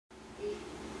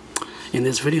In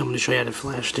this video, I'm going to show you how to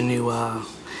flash the new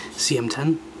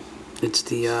cm10. It's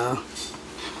the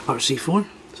RC4.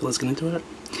 So let's get into it.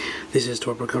 This is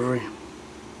torque recovery.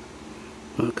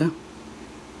 Okay.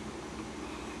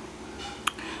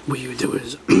 What you do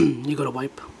is you go to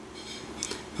wipe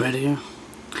right here.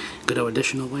 Go to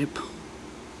additional wipe.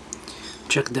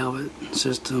 Check Dalvit,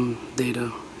 system,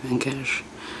 data, and cache,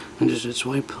 and just hit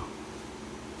swipe.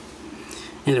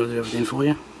 And it'll do everything for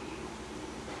you.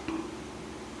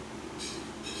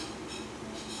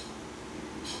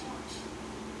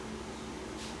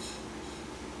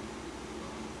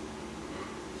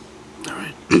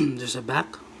 Alright, just hit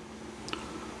back.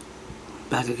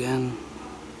 Back again.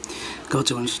 Go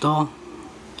to install.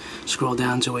 Scroll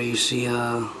down to where you see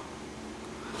the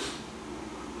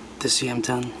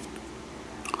cm10.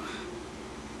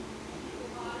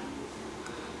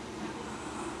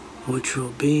 Which will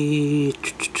be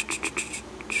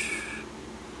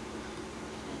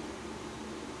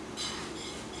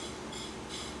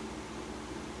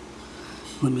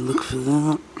let me look for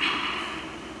that.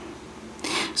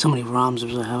 So many ROMs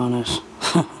I have on this.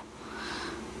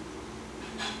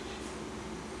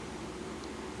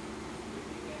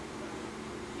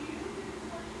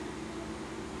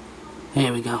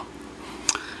 Here we go.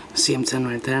 cm10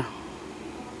 right there.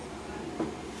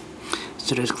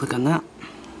 So just click on that.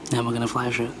 Now we're going to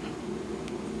flash it.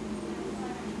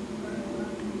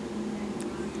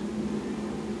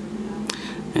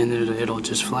 And it'll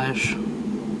just flash.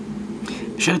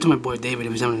 Shout out to my boy David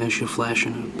if he's having an issue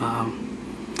flashing it.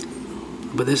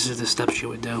 But this is the steps you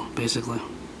would do, basically.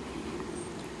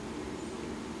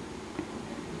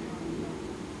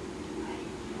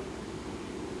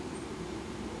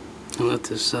 And let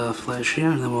this flash here,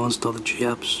 and then we'll install the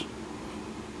G-apps.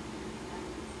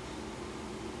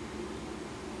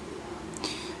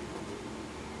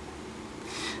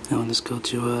 Now let's go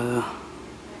to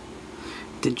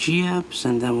the G-apps,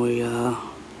 and then we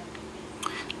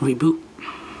reboot.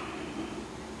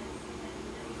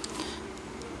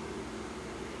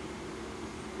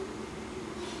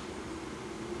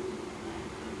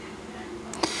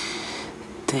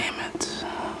 Damn it.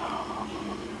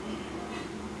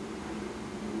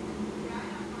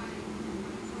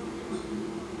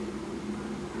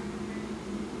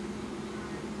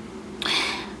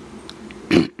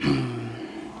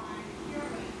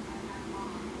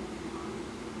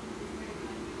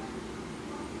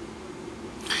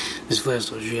 Just flash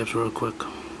those G-apps real quick.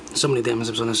 So many damn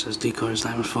zips on this SD card, it's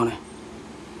not even funny.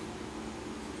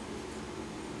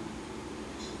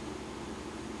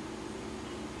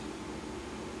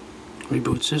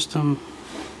 Reboot system.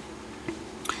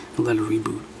 And let it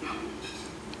reboot.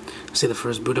 See the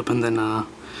first boot up, and then I'll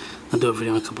do a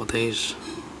video in a couple of days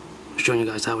showing you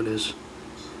guys how it is.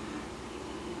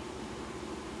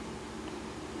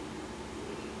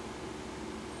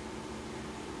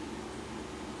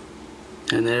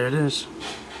 And there it is.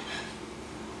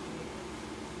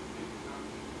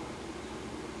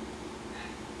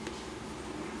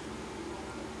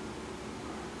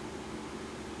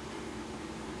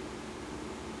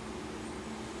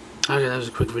 Okay, that was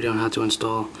a quick video on how to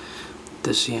install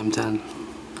this cm10.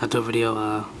 I'll do a video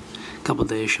a couple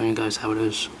days showing you guys how it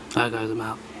is. Alright guys, I'm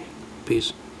out.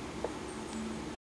 Peace.